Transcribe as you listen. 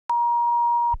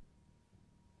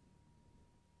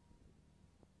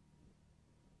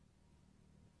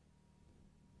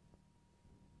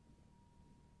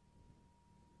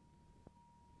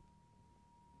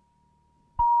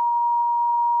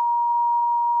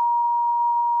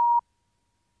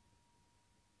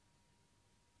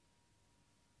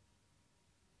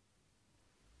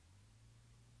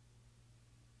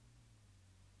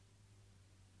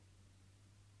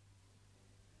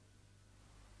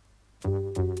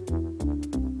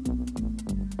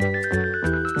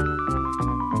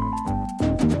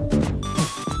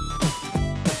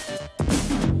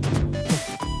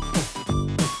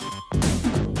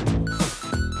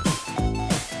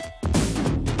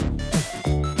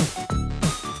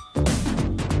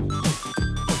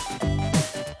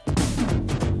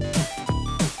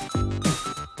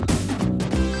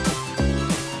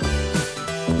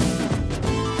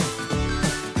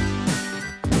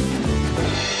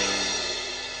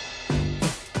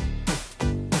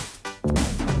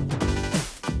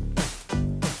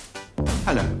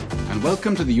Hello, and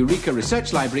welcome to the Eureka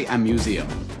Research Library and Museum.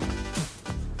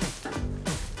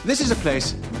 This is a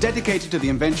place dedicated to the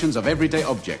inventions of everyday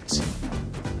objects.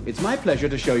 It's my pleasure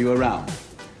to show you around.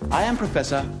 I am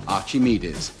Professor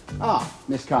Archimedes. Ah,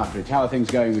 Miss Cartridge, how are things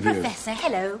going with you? Professor,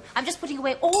 hello. I'm just putting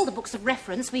away all the books of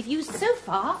reference we've used so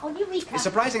far on Eureka. It's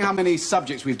surprising how many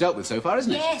subjects we've dealt with so far,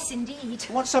 isn't it? Yes, indeed.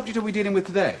 What subject are we dealing with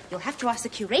today? You'll have to ask the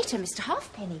curator, Mr.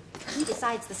 Halfpenny. He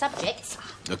decides the subjects.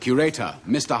 The curator,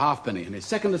 Mr. Halfpenny, and his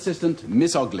second assistant,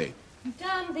 Miss Ogley. We've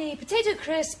done the potato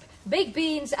crisp, baked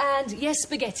beans, and, yes,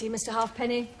 spaghetti, Mr.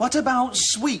 Halfpenny. What about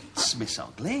sweets, Miss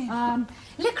Ogley?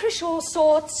 Licorice all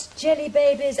sorts, jelly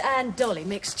babies, and dolly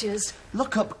mixtures.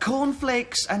 Look up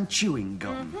cornflakes and chewing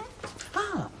gum.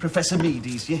 Ah, Professor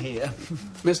Meades, you're here.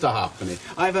 Mr. Halfpenny,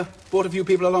 I've brought a few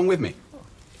people along with me.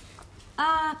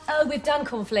 We've done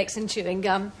cornflakes and chewing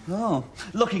gum. Oh,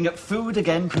 looking at food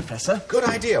again, Professor. Good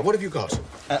idea. What have you got?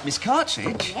 Miss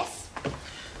Cartridge? Yes?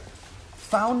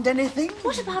 Found anything?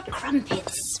 What about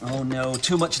crumpets? Oh, no,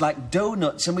 too much like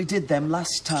donuts, and we did them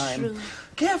last time. True.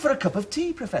 Care for a cup of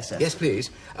tea, Professor? Yes, please.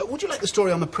 Would you like the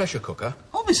story on the pressure cooker?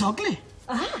 Oh, Miss Ogley.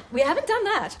 We haven't done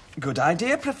that. Good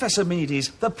idea, Professor Meades.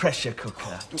 The pressure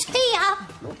cooker. Tea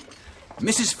up.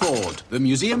 Mrs. Ford, the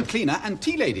museum cleaner and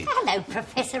tea lady. Hello,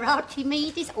 Professor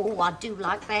Archimedes. Oh, I do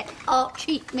like that.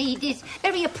 Archimedes.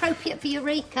 Very appropriate for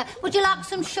Eureka. Would you like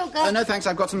some sugar? No, thanks.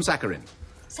 I've got some saccharin.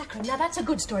 Saccharin, now that's a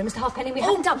good story, Mr. Halfpenny. We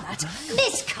haven't done that.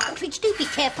 Miss Cartridge, do be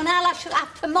careful now. I shall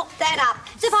have to mop that up.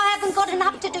 As if I haven't got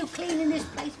enough to do cleaning this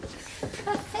place.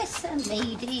 Professor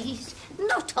Meades,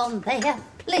 not on there,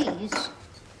 please.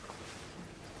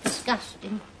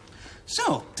 Disgusting.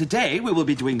 So, today we will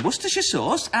be doing Worcestershire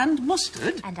sauce and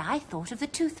mustard, And I thought of the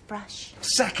toothbrush.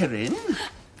 saccharin,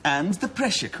 and the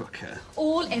pressure cooker.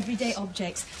 All everyday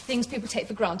objects, things people take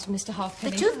for granted, Mr. The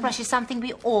Halfpenny. toothbrush is something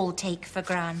we all take for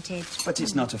granted. But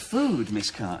it's not a food,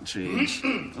 Miss Cartridge.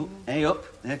 Oh, hey up.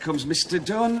 There comes Mr.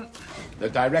 Dunn. The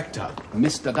director,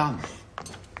 Mr. Dunn.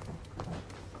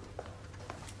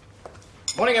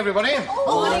 Morning, everybody.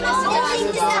 Morning,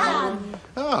 Mr. Dunn.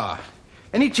 Ah,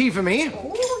 any tea for me?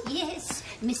 Oh, yes,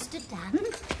 Mr. Dunn.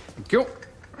 Thank you.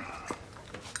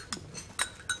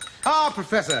 Ah,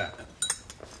 Professor.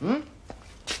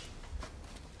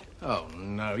 Oh,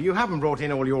 no, you haven't brought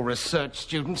in all your research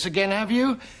students again, have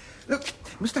you? Look,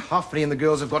 Mr. Halfpenny and the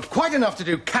girls have got quite enough to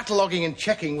do cataloguing and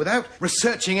checking without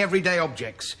researching everyday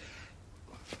objects.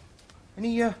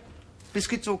 Any,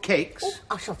 biscuits or cakes?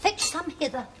 Oh, I shall fetch some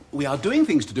hither. We are doing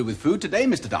things to do with food today,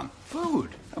 Mr. Dunn.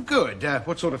 Food? Oh, good.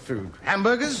 What sort of food?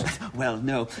 Hamburgers? Well,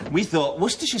 no. We thought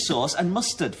Worcestershire sauce and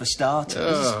mustard for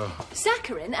starters.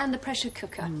 Saccharin and the pressure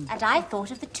cooker. And I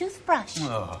thought of the toothbrush.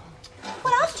 Well,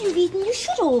 after you've eaten, you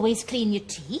should always clean your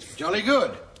teeth. Jolly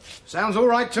good. Sounds all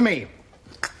right to me.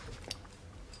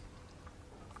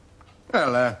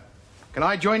 Well, can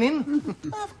I join in?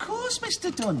 Of course,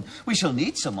 Mr. Dunn. We shall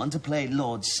need someone to play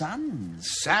Lord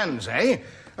Sands. Sands, eh?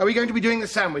 Are we going to be doing the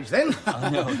sandwich, then?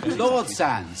 Lord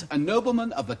Sands, a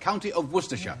nobleman of the county of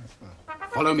Worcestershire.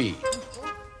 Follow me.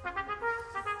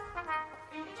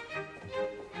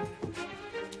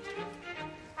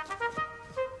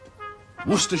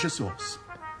 Worcestershire sauce.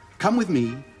 Come with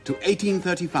me to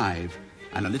 1835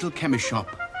 and a little chemist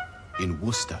shop in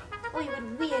Worcester. Oh, you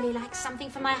would really like something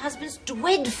for my husband's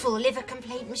dreadful liver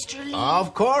complaint, Mr. Lee.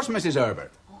 Of course, Mrs.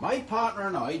 Herbert. My partner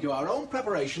and I do our own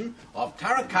preparation of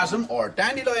tarachasm or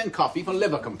dandelion coffee for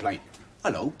liver complaint.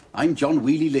 Hello, I'm John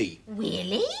Wheely Lee.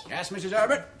 Really? Yes, Mrs.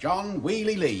 Herbert, John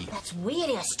Wheely Lee. That's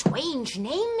really a strange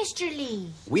name, Mr.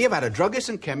 Lee. We have had a druggist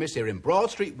and chemist here in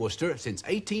Broad Street, Worcester, since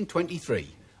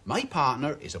 1823. My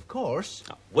partner is, of course...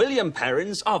 William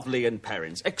Perrins of Lee and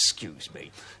Perrins. Excuse me.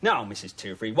 Now, Mrs.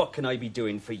 Tearfree, what can I be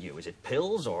doing for you? Is it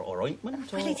pills or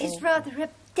ointment? Well, it is rather a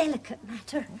delicate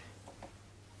matter.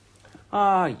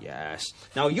 Ah, yes.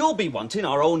 Now, you'll be wanting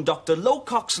our own Dr.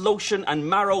 Lowcock's lotion and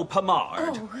marrow pomade.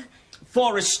 Oh.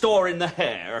 For restoring the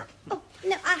hair. Oh,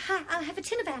 no, I'll have a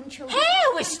tin of anchovies.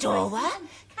 Hair restorer?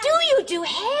 Do you do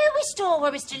hair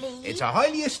restorer, Mr. Lee? It's a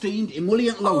highly esteemed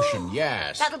emollient lotion,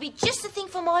 yes. That'll be just the thing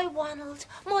for my Wonald.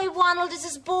 My Wonald is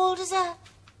as bald as a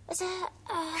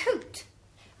Hoot.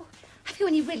 Oh, have you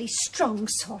any really strong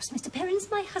sauce, Mr. Perrins?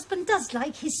 My husband does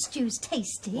like his stews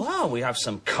tasty. Well, we have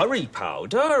some curry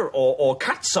powder or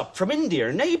catsup from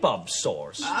India, nabob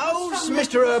sauce. How's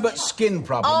Mr. Herbert's skin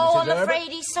problem, Oh, Mrs. I'm Herbert? afraid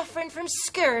he's suffering from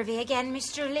scurvy again,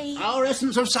 Mr. Lee. Our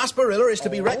essence of sarsaparilla is to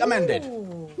be recommended.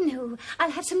 No,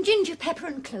 I'll have some ginger, pepper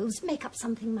and cloves. Make up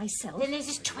something myself. Then there's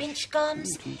his twinge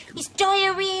gums, his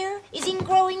diarrhea, his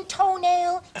ingrowing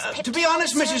toenail, his To be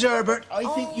honest, Mrs. Herbert, I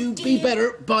think you'd be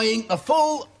better buying a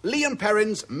full Lee and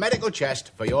Perrins medical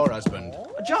chest for your husband.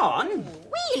 John?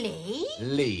 Really?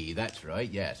 Lee, that's right,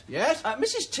 yes. Yes?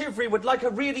 Mrs. Tivery would like a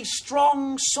really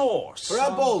strong sauce. For a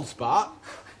bald spot.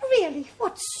 Really?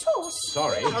 What sauce?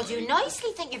 Sorry. That'll do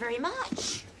nicely, thank you very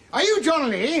much. Are you John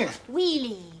Lee?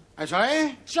 Wheelie. I'm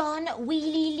sorry? John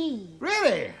Wheelie Lee.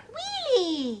 Really?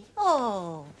 Wheelie.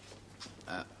 Oh.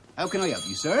 How can I help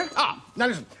you, sir? Now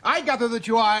listen, I gather that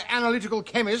you are analytical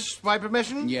chemists by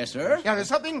profession? Yes, sir. Yeah, there's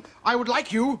something I would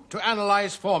like you to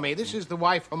analyse for me. This is the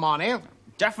wife, Hermione.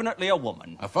 Definitely a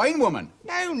woman. A fine woman.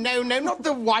 No, not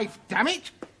the wife, damn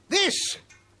it. This.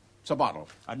 It's a bottle.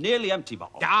 A nearly empty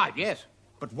bottle. Yes.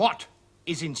 But what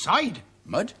is inside?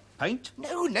 Mud? Paint?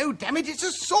 No, damn it, it's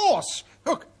a sauce.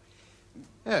 Look.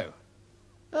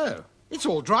 Oh, it's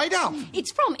all dried up.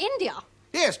 It's from India.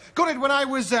 Yes, got it when I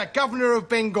was governor of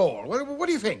Bengal. What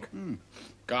do you think?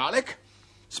 Garlic?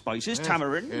 Spices,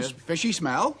 tamarinds, Fishy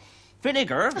smell?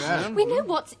 vinegar. We know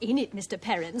what's in it, Mr.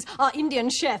 Perrins. Our Indian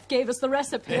chef gave us the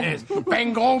recipe. Yes,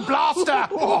 Bengal blaster.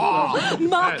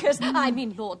 Marcus, I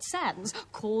mean Lord Sands,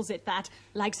 calls it that.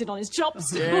 Likes it on his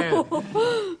chops. Yeah.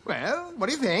 Well, what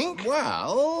do you think?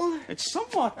 Well, It's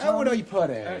somewhat... how would I put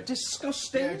it?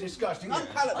 disgusting. Disgusting.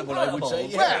 Unpalatable, I would say.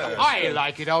 Well, I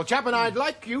like it, old chap, and I'd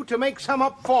like you to make some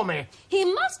up for me. He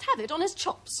must have it on his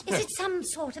chops. Is it some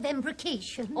sort of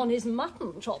embrocation? On his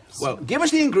mutton chops. Well, give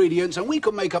us the ingredients and we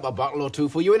could make up a bottle or two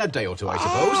for you in a day or two, I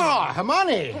suppose.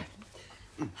 Hermione.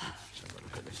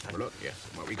 Let's have a look. Yes,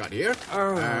 what we got here?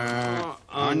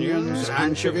 Onions,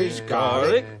 anchovies,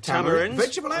 garlic, tamarinds,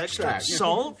 vegetable extract,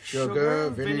 salt, sugar,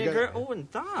 vinegar. Oh, and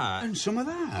that. And some of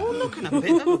that. Oh, look at a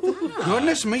bit of that.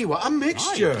 Goodness me, what a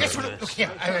mixture. Yes, well, look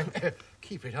here.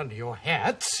 Keep it under your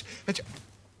hats.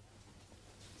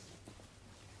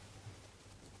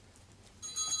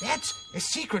 That's a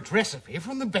secret recipe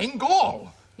from the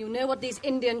Bengal. You know what these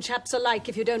Indian chaps are like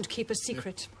if you don't keep a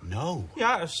secret. No.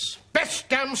 Yes. Best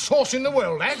damn sauce in the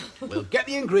world, eh? We'll get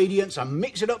the ingredients and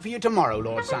mix it up for you tomorrow,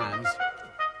 Lord Sands.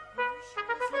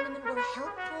 Cinnamon will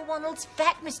help poor Ronald's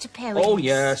back, Mr. Perrins. Oh,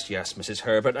 yes, Mrs.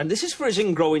 Herbert. And this is for his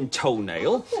ingrowing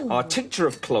toenail. A tincture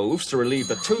of cloves to relieve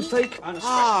the toothache. And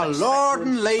Lord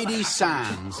and Lady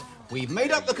Sands. We've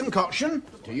made up the concoction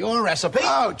to your recipe.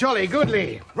 Oh, jolly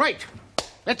goodly. Right.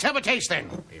 Let's have a taste then.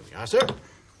 Here we are, sir.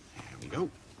 There we go.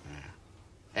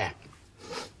 There.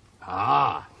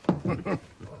 Ah.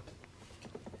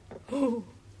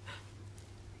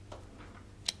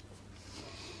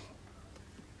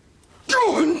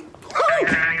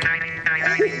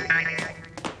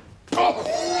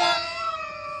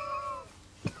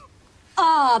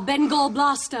 Bengal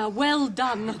blaster, well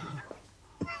done.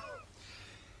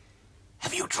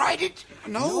 Have you tried it?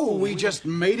 No, we just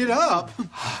made it up.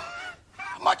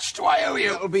 How much do I owe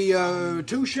you? It'll be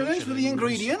 2 shillings for the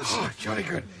ingredients. Oh, jolly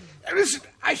good. Listen,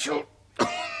 I shall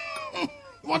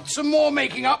want some more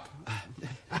making up.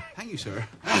 Thank you, sir.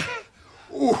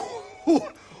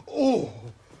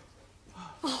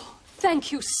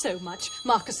 Thank you so much.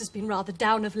 Marcus has been rather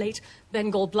down of late.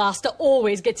 Bengal blaster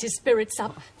always gets his spirits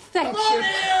up. Thank you.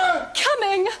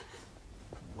 Coming!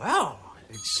 Well,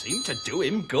 it seemed to do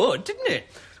him good, didn't it?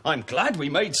 I'm glad we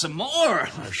made some more.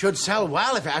 It should sell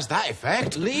well if it has that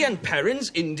effect. Lee and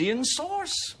Perrin's Indian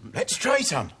sauce. Let's try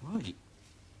some. Right.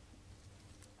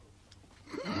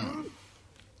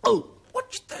 Oh,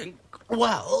 what do you think?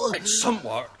 Well, It's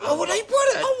somewhat. how would I put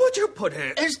it? How would you put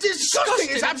it? It's disgusting.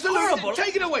 It's absolutely horrible.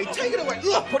 Take it away. Take it away.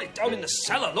 Look, put it down in the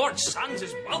cellar. Lord Sands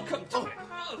is welcome to it.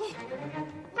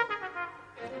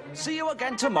 See you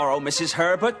again tomorrow, Mrs.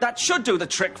 Herbert. That should do the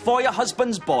trick for your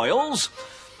husband's boils.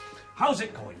 How's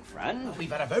it going, friend?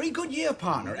 We've had a very good year,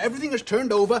 partner. Everything has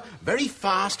turned over very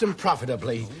fast and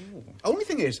profitably. Only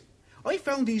thing is, I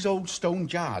found these old stone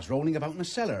jars rolling about in the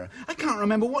cellar. I can't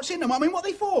remember what's in them. I mean, what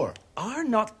are they for? Are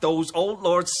not those old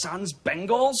Lord Sands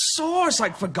Bengal sauce?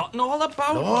 I'd forgotten all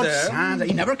about Lord them. Sands,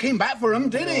 he never came back for them,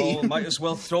 did he? Oh, might as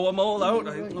well throw them all out.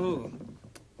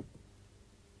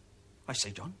 I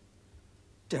say, John,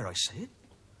 dare I say it?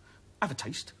 Have a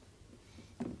taste.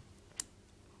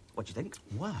 What do you think?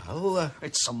 Well,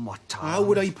 It's somewhat tart. how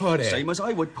would I put it? Same as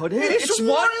I would put it. It's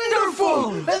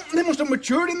wonderful! They must have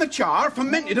matured in the char,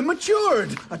 fermented and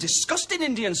matured. A disgusting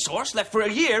Indian sauce left for a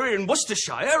year in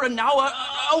Worcestershire, and now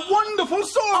A wonderful a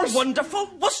sauce! wonderful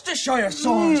Worcestershire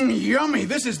sauce. Yummy,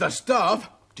 this is the stuff.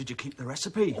 Did you keep the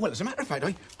recipe? Well, as a matter of fact,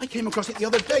 I came across it the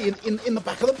other day in the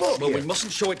back of the book. Well, here. we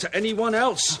mustn't show it to anyone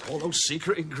else. All those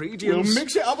secret We'll ingredients.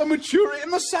 mix it up and mature it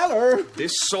in the cellar.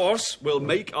 This sauce will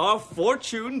make our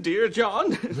fortune, dear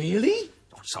John. Really?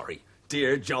 Oh, sorry,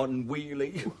 dear John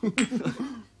Wheely.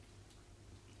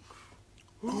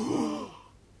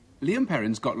 Liam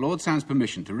Perrins got Lord Sam's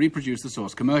permission to reproduce the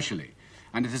sauce commercially,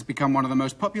 and it has become one of the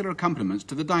most popular accompaniments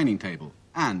to the dining table,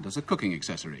 and as a cooking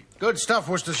accessory. Good stuff,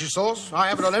 Worcestershire sauce. I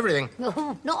have it on everything.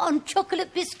 Oh, not on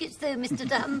chocolate biscuits, though, Mr.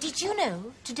 Dunn. Did you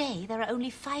know today there are only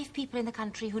 5 people in the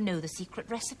country who know the secret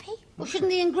recipe? Well,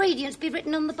 shouldn't the ingredients be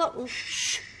written on the bottle?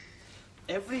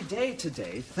 Every day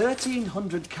today,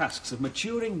 1,300 casks of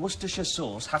maturing Worcestershire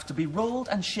sauce have to be rolled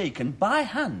and shaken by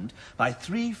hand by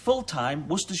 3 full-time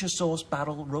Worcestershire sauce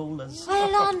barrel rollers.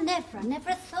 Well, I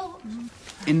never thought.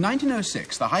 In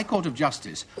 1906, the High Court of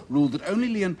Justice ruled that only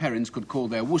Liam Perrins could call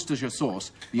their Worcestershire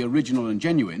sauce the original and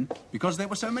genuine because there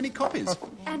were so many copies.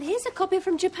 And here's a copy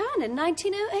from Japan in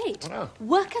 1908.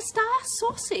 Worcester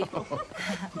saucy.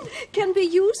 Can be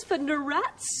used for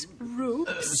narats,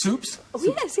 roups. Soups? Oh,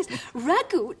 yes, yes.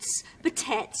 Ragouts,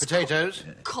 Potatoes.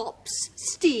 cops,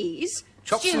 stees.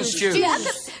 Chops and stews. Yeah,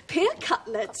 pear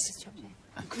cutlets.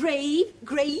 Gravy.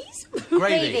 Gravy.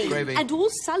 And all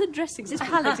salad dressings is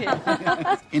palatine.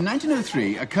 In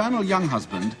 1903, a Colonel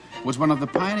Younghusband was one of the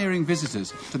pioneering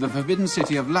visitors to the forbidden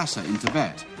city of Lhasa in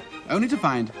Tibet, only to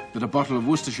find that a bottle of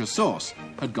Worcestershire sauce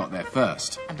had got there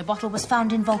first. And the bottle was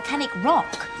found in volcanic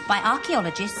rock by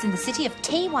archaeologists in the city of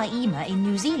Te Waima in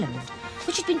New Zealand,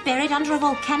 which had been buried under a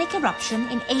volcanic eruption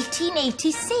in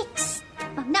 1886.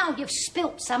 Oh, now you've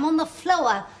spilt some on the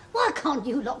floor. Why can't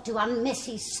you lot do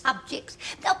unmessy subjects?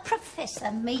 Oh, Professor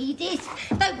Meadis,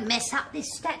 don't mess up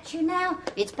this statue now.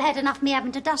 It's bad enough me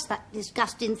having to dust that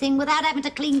disgusting thing without having to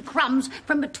clean crumbs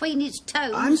from between his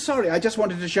toes. I'm sorry, I just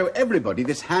wanted to show everybody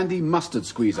this handy mustard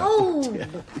squeezer. Oh,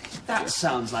 That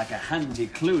sounds like a handy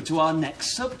clue to our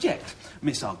next subject.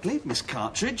 Miss Ogley, Miss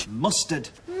Cartridge, mustard.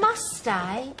 Must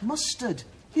I? Mustard.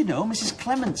 You know, Mrs.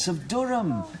 Clements of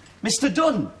Durham. Mr.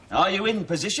 Dunn, are you in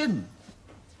position?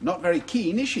 Not very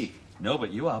keen, is she? No,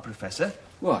 but you are, Professor.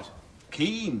 What?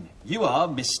 Keen. You are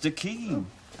Mr. Keen.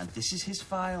 And this is his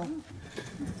file.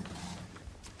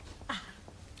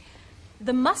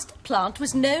 The mustard plant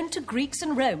was known to Greeks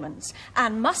and Romans,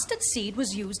 and mustard seed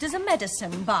was used as a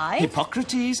medicine by...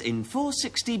 Hippocrates in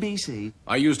 460 BC.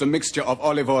 I used a mixture of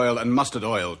olive oil and mustard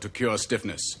oil to cure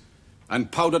stiffness.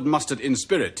 And powdered mustard in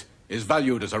spirit is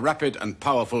valued as a rapid and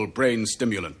powerful brain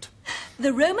stimulant.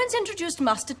 The Romans introduced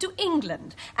mustard to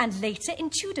England, and later in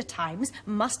Tudor times,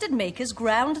 mustard makers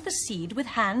ground the seed with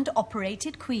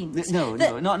hand-operated queens. No,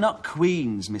 not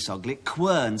queens, Miss Ogley.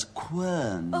 Querns.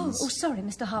 Oh, sorry,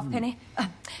 Mr. Halfpenny.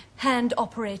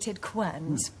 Hand-operated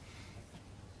querns.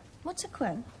 What's a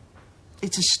quern?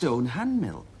 It's a stone hand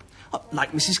mill.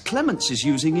 Like Mrs. Clements is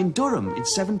using in Durham in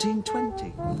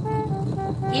 1720.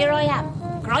 Here I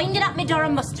am, grinding up my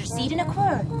Durham mustard seed in a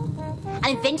quern.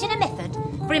 And inventing a method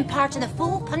for imparting the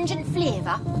full pungent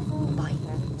flavour by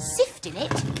sifting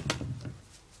it,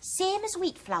 same as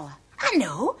wheat flour. I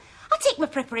know, I'll take my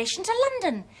preparation to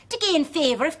London to gain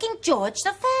favour of King George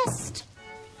I.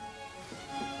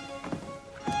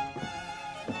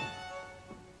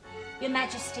 Your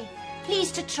Majesty,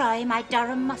 please to try my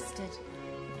Durham mustard.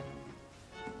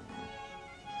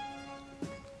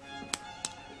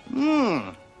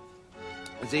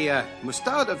 The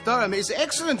mustard of Durham is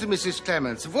excellent, Mrs.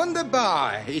 Clements.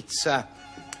 Wunderbar. Its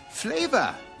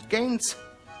flavour gains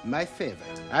my favour.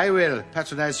 I will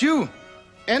patronize you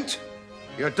and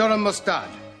your Durham mustard.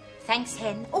 Thanks,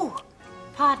 Hen. Oh,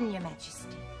 pardon, Your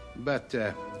Majesty. But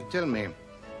tell me,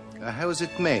 how is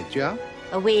it made, yeah?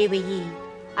 Away with ye.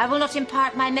 I will not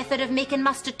impart my method of making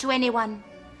mustard to anyone,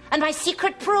 and my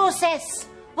secret process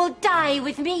will die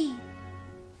with me.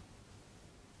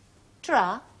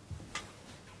 Tra.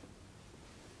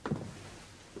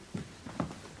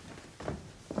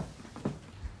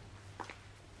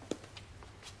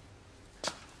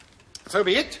 So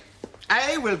be it.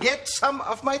 I will get some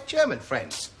of my German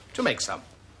friends to make some.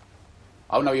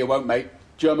 Oh, no, you won't, mate.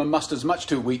 German mustard's much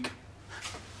too weak.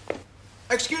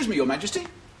 Excuse me, Your Majesty.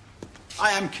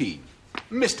 I am Keen,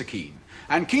 Mr. Keen,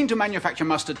 and keen to manufacture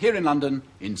mustard here in London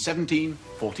in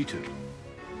 1742.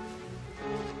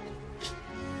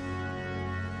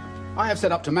 I have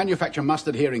set up to manufacture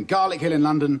mustard here in Garlick Hill in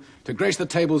London to grace the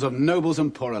tables of nobles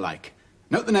and poor alike.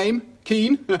 Note the name,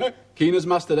 Keen. Keen as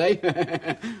mustard,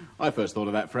 eh? I first thought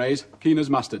of that phrase, keen as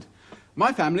mustard.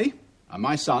 My family, and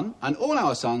my son, and all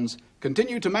our sons,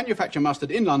 continued to manufacture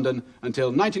mustard in London until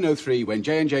 1903, when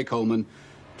J&J Coleman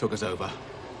took us over.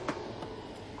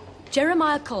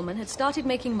 Jeremiah Coleman had started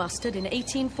making mustard in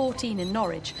 1814 in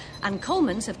Norwich, and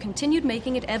Colemans have continued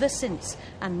making it ever since,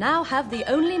 and now have the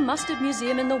only mustard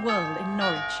museum in the world in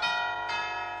Norwich.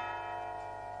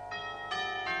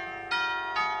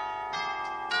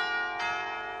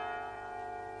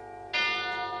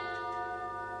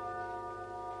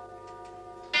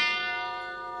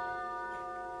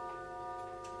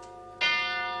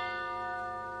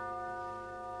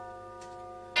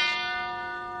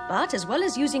 But as well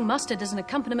as using mustard as an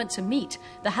accompaniment to meat,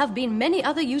 there have been many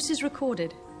other uses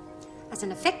recorded. As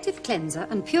an effective cleanser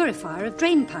and purifier of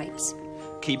drain pipes.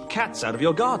 Keep cats out of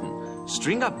your garden.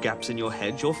 String up gaps in your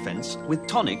hedge or fence with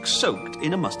tonic soaked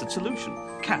in a mustard solution.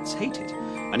 Cats hate it.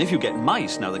 And if you get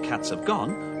mice now the cats have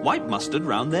gone, wipe mustard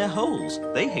round their holes.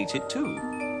 They hate it too.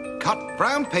 Cut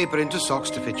brown paper into socks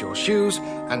to fit your shoes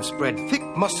and spread thick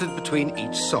mustard between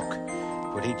each sock.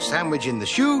 Put each sandwich in the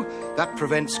shoe. That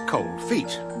prevents cold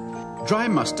feet. Dry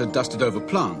mustard dusted over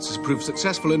plants has proved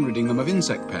successful in ridding them of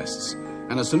insect pests,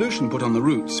 and a solution put on the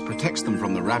roots protects them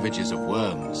from the ravages of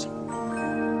worms.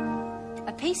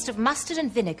 A paste of mustard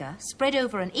and vinegar spread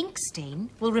over an ink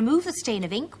stain will remove the stain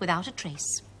of ink without a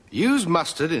trace. Use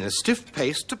mustard in a stiff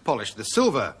paste to polish the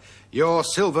silver. Your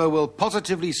silver will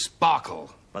positively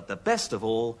sparkle. But the best of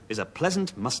all is a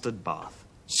pleasant mustard bath.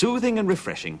 Soothing and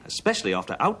refreshing, especially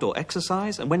after outdoor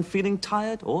exercise and when feeling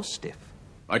tired or stiff.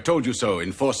 I told you so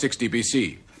in 460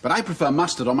 BC, but I prefer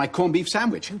mustard on my corned beef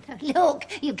sandwich. Look,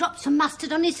 you've dropped some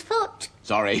mustard on his foot.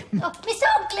 Sorry. Oh, Miss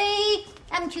Oakley,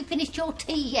 haven't you finished your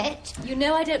tea yet? You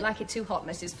know I don't like it too hot,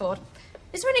 Mrs. Ford.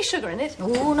 Is there any sugar in it?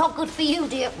 Oh, not good for you,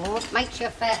 dear. Oh, it makes you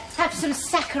fat. Have some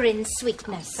saccharin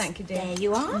sweetness. Thank you, dear. There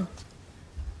you are.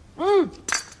 Oh,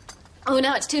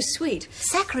 no, it's too sweet.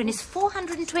 Saccharin is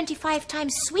 425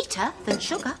 times sweeter than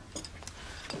sugar.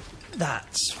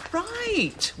 That's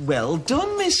right. Well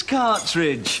done, Miss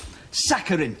Cartridge.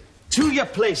 Saccharin. To your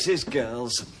places,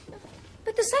 girls.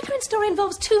 But the saccharin story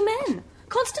involves two men,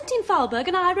 Constantine Fahlberg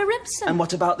and Ira Rempson. And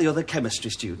what about the other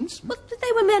chemistry students? But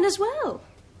they were men as well.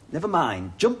 Never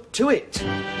mind. Jump to it.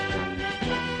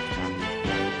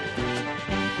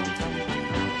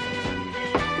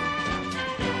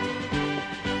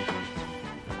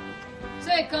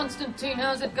 Say, Constantine,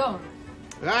 how's it going?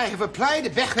 I have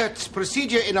applied Bechert's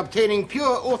procedure in obtaining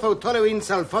pure orthotoluene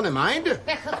sulfonamide.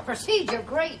 Bechert's procedure,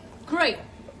 great. Great.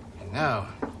 Now,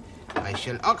 I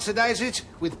shall oxidize it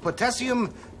with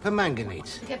potassium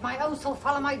permanganate. To get my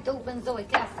osulfonamide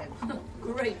benzoic acid.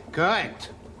 Great.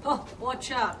 Correct. Oh, watch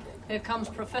out. Here comes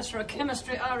Professor of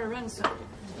Chemistry Ira Rempson.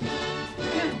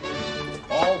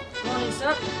 All? Morning,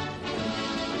 sir.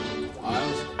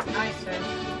 Miles? Aye, sir.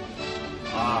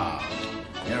 Ah,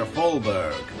 Herr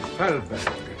Fahlberg. Fahlberg.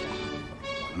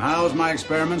 And how's my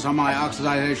experiments on my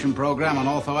oxidization program on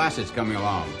ortho acids coming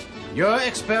along? Your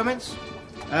experiments?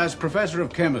 As professor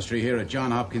of chemistry here at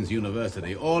Johns Hopkins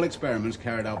University, all experiments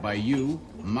carried out by you,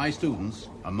 my students,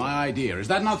 are my idea. Is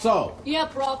that not so? Yeah,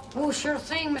 Prof. Oh, sure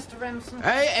thing, Mr. Remsen.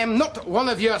 I am not one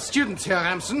of your students, Herr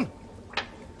Ramson.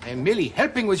 I am merely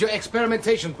helping with your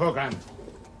experimentation program.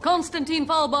 Constantine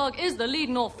Fahlberg is the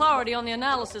leading authority on the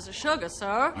analysis of sugar,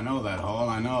 sir. I know that, Hall,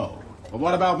 I know. But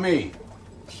what about me?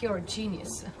 You're a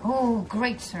genius. Oh,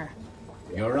 great, sir.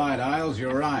 You're right, Isles,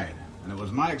 you're right. And it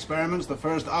was my experiments that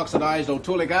first oxidized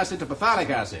otulic acid to phthalic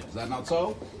acid. Is that not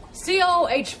so?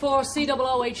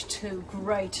 COH4COOH2.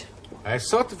 Great. I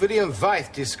thought William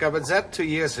White discovered that 2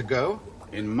 years ago.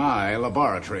 In my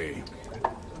laboratory.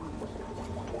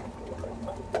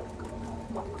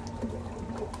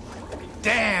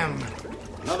 Damn!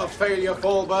 Another failure,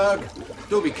 Fahlberg.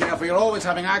 Do be careful, you're always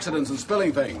having accidents and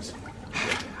spilling things.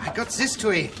 I got this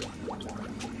to a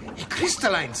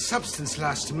crystalline substance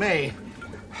last May.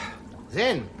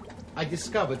 Then I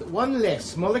discovered one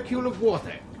less molecule of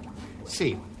water.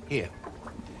 See, here.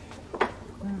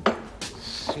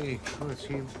 See,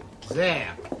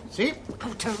 there. See?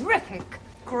 Oh, terrific.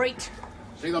 Great.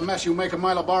 See the mess you make of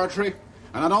my laboratory?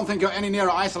 And I don't think you're any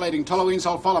nearer isolating toluene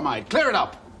sulfonamide. Clear it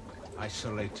up!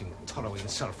 Isolating toluene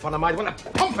sulfonamide. What a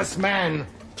pompous man!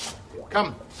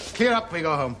 Come, clear up, we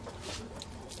go home.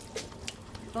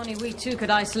 If only we too could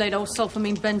isolate old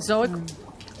sulfamine benzoic.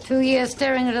 2 years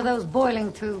staring into those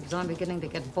boiling tubes. I'm beginning to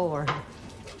get bored.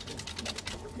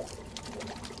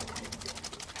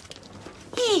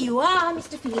 Here you are,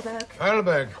 Mr. Fahlberg.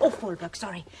 Fahlberg. Oh, Fahlberg,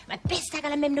 sorry. My best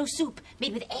agalamemno soup,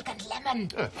 made with egg and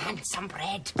lemon. And some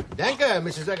bread. Danke,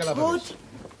 Mrs. Agalopoulos.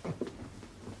 Good.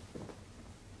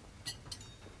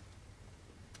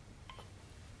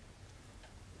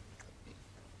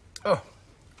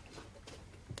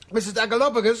 Mrs.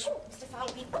 Agalopagus, Mr.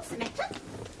 Falby, what's the matter?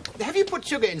 have you put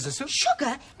sugar in the soup?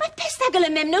 Sugar? My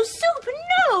pestagalamem, no soup,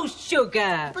 no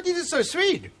sugar. But it is so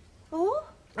sweet. Oh?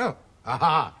 Oh,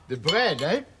 aha, the bread,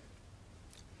 eh?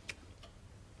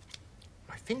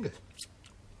 My fingers.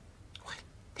 Why,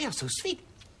 they are so sweet.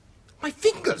 My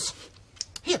fingers.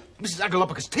 Here, Mrs.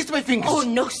 Agalopagus, taste my fingers. Oh,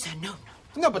 no, sir, no.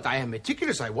 No, but I am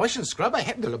meticulous. I wash and scrub. I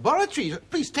have in the laboratory.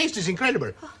 Please, taste is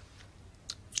incredible. Oh.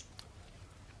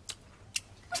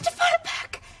 Mr.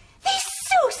 Fallback, they're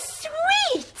so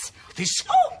sweet. This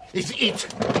is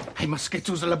it. I must get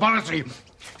to the laboratory.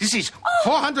 This is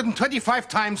 425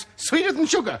 times sweeter than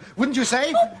sugar, wouldn't you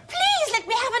say? Oh, please, let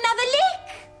me have another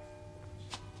lick.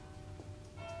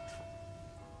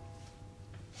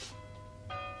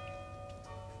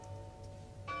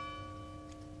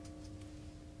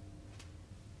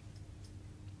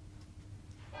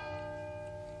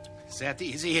 That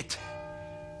is it.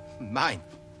 My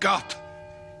God.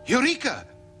 Eureka!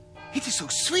 It is so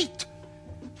sweet.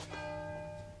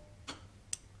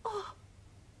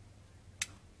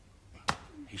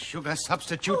 A sugar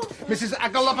substitute, Mrs.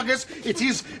 Agalopagus. It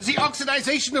is the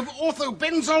oxidization of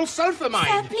orthobenzoyl sulfonamide.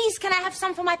 Sir, please, can I have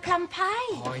some for my plum pie?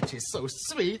 Oh, it is so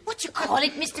sweet. What you call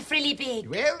it, Mr. Frillybig?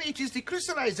 Well, it is the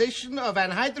crystallization of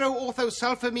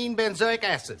anhydroorthosulfamine benzoic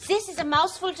acid. This is a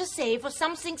mouthful to say for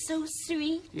something so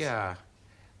sweet. Yeah.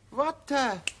 What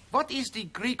is the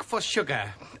Greek for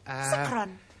sugar?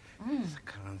 Saccharon.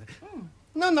 Saccharon.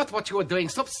 No, not what you are doing.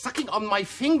 Stop sucking on my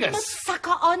fingers. No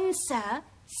sucker on, sir.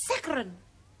 Saccharon.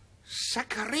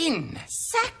 Saccharin.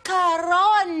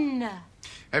 Saccharon.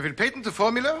 I will patent the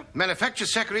formula, manufacture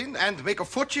saccharin, and make a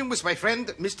fortune with my friend,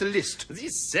 Mr. List.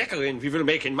 This saccharin we will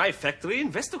make in my factory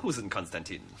in Westerhusen,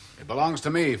 Konstantin. It belongs to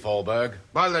me, Fallberg.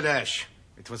 Balderdash.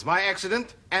 It was my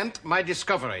accident and my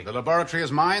discovery. The laboratory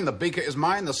is mine, the beaker is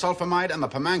mine, the sulfonamide and the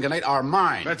permanganate are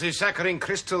mine. But the saccharin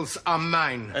crystals are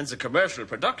mine. And the commercial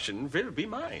production will be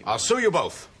mine. I'll sue you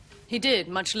both. He did,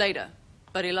 much later,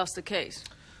 but he lost the case.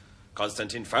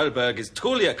 Konstantin Fallberg is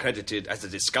truly accredited as the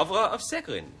discoverer of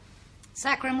saccharin.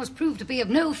 Saccharin was proved to be of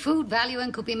no food value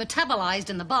and could be metabolized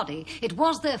in the body. It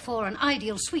was, therefore, an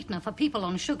ideal sweetener for people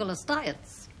on sugarless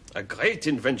diets. A great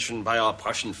invention by our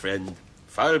Prussian friend,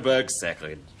 Fallberg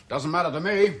saccharin. Doesn't matter to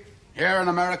me. Here in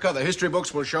America, the history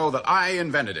books will show that I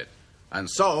invented it. And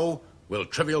so will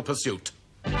Trivial Pursuit.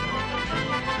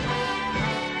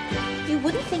 You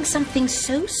wouldn't think something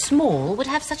so small would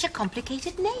have such a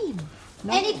complicated name.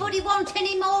 No. Anybody want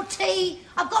any more tea?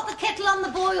 I've got the kettle on the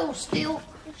boil still.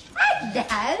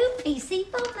 Hello, PC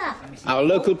Bonner. Our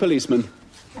local policeman.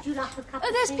 Would you like a cup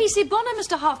Oh, there's of tea? PC Bonner,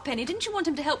 Mr. Halfpenny. Didn't you want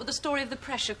him to help with the story of the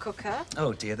pressure cooker?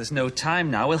 Oh, dear, there's no time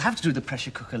now. We'll have to do the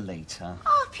pressure cooker later.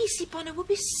 Oh, PC Bonner will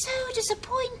be so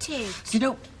disappointed. You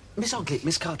know, Miss Ogley,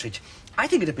 Miss Cartridge, I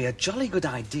think it'd be a jolly good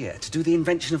idea to do the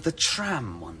invention of the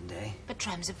tram one day. But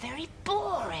trams are very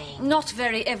boring. Not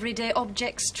very everyday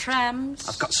objects, trams.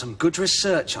 I've got some good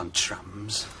research on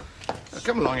trams.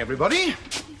 Come along, everybody.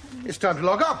 It's time to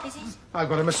log up. I've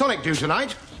got a Masonic due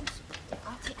tonight.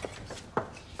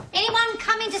 Anyone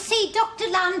coming to see Dr.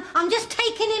 Lunn? I'm just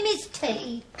taking him his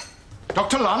tea.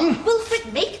 Dr. Lunn?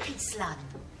 Wilfred Makepeace Lunn.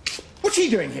 What's he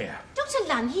doing here? Dr.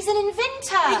 Lunn, he's an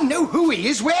inventor. I know who he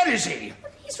is. Where is he?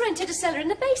 He's rented a cellar in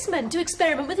the basement to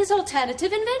experiment with his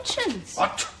alternative inventions.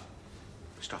 What?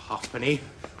 Mr. Halfpenny,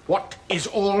 what is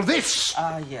all this?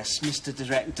 Yes, Mr.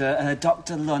 Director,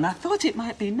 Dr. Lunn. I thought it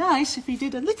might be nice if he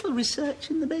did a little research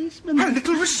in the basement. A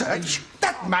little research?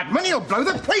 That madman, he'll blow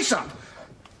the place up.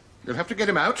 You'll have to get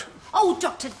him out. Oh,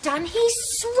 Dr. Dunn, he's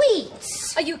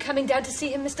sweet. Are you coming down to see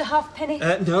him, Mr. Halfpenny?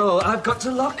 No, I've got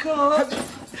to lock up.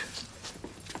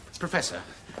 Professor,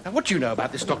 what do you know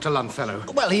about this Dr. Lunn fellow?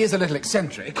 Well, he is a little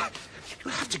eccentric.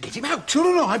 You'll have to get him out.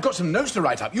 No, I've got some notes to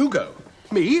write up. You go.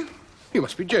 Me? You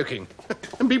must be joking.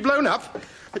 And be blown up?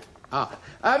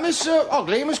 Miss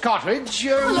Ogley, Miss Cartridge...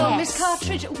 Hello, Miss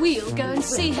Cartridge. We'll go and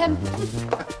see him.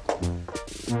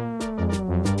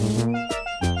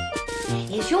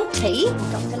 Here's your tea,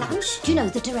 Dr. Lunn. Do you know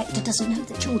the director doesn't know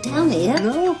that you're down here?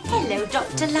 No. Hello,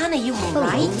 Dr. Lunn. Are you all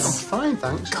right? I'm fine,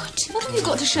 thanks. Good. What have you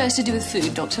got to show us to do with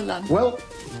food, Dr. Lunn? Well,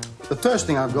 the first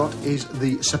thing I've got is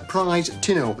the surprise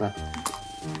tin opener.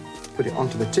 Put it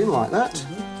onto the tin like that.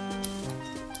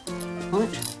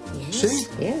 Right. Yes. See?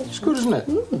 Yes. It's good, isn't it?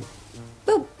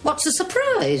 Well, what's the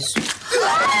surprise?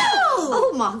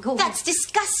 Oh, my God. That's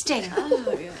disgusting.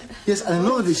 Yes, and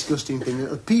another disgusting thing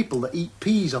are people that eat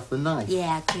peas off the knife.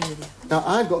 Yeah, I agree with you. Now,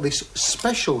 I've got this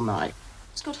special knife.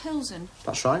 It's got holes in.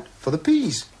 That's right, for the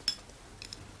peas.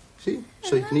 See?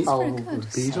 So you can eat very all good. the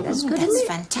peas off That's them. good, That's isn't it?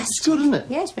 fantastic. It's good, isn't it?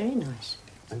 Yes, very nice.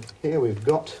 And here we've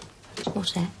got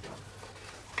What's that?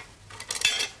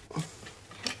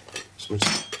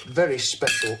 some very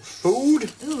special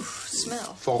food. Ooh,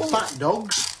 smell. For fat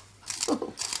dogs.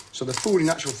 So the food, in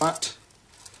actual fact,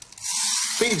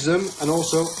 feeds them and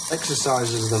also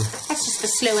exercises them. That's just for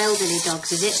slow elderly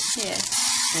dogs, is it? Yeah.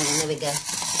 Oh, there we go.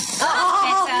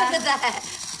 Oh, look at that.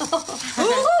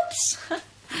 Oops.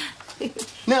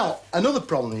 Now, another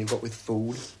problem you've got with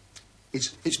food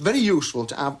is it's very useful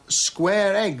to have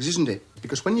square eggs, isn't it?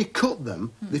 Because when you cut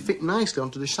them, they fit nicely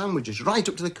onto the sandwiches, right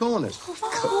up to the corners.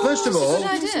 First of all,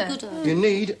 you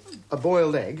need a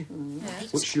boiled egg,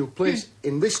 which you'll place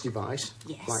in this device,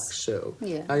 like so.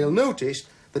 Yeah. Now, you'll notice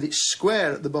that it's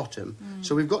square at the bottom,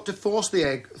 so we've got to force the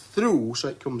egg through so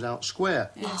it comes out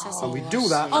square. Yes, I see. And we do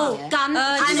that Gun.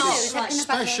 I know. with a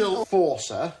special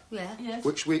forcer,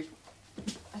 which we...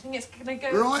 I think it's going to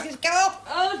go... Right. Go up.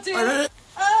 Oh, dear.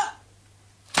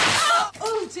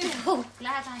 Oh, dear. Oh,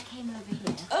 glad I came over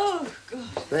here. Oh, God.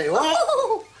 There you are.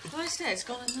 Oh, it's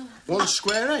gone in there. One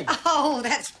square egg. Oh,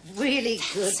 that's really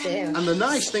good there. And the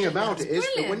nice thing about it is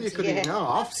that when you cut it in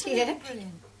half, Brilliant.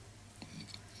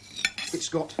 it's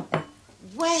got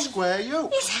square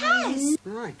yolks. It has.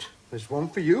 Right. There's one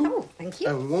for you. Oh, thank you.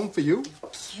 And one for you.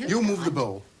 You move the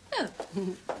bowl. Oh.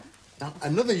 Now,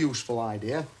 another useful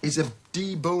idea is a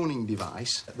deboning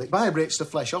device that vibrates the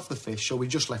flesh off the fish, so we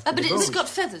just left the But bones. it's got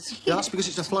feathers. Yeah, that's because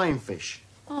it's a flying fish.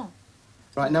 Oh.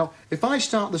 Right, now, if I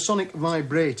start the sonic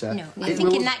vibrator... No, I it think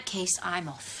will... in that case I'm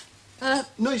off.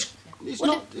 No, it's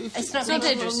not... It's not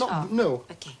dangerous. No, no.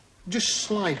 Okay. Just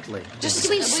slightly. Just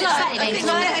slightly.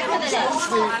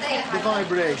 The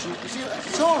vibration... You see,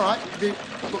 it's all right,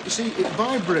 but you see, it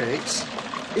vibrates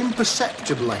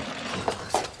imperceptibly.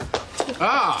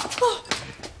 Ah!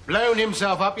 Blown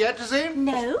himself up yet, has he?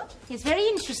 No, it's very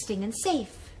interesting and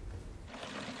safe.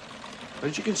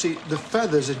 As you can see, the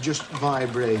feathers are just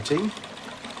vibrating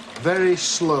very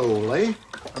slowly.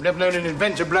 I've never known an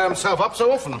inventor blow himself up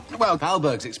so often. Well,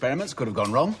 Thalberg's experiments could have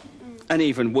gone wrong. And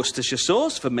even Worcestershire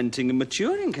sauce fermenting and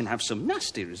maturing can have some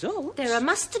nasty results. There are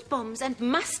mustard bombs and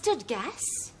mustard gas.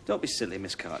 Don't be silly,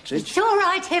 Miss Cartridge. It's all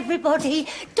right, everybody.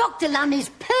 Dr. Lunn is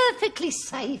perfectly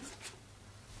safe.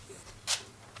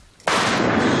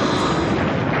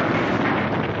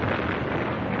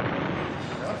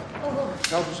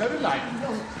 No, so did I.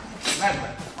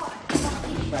 Madeline.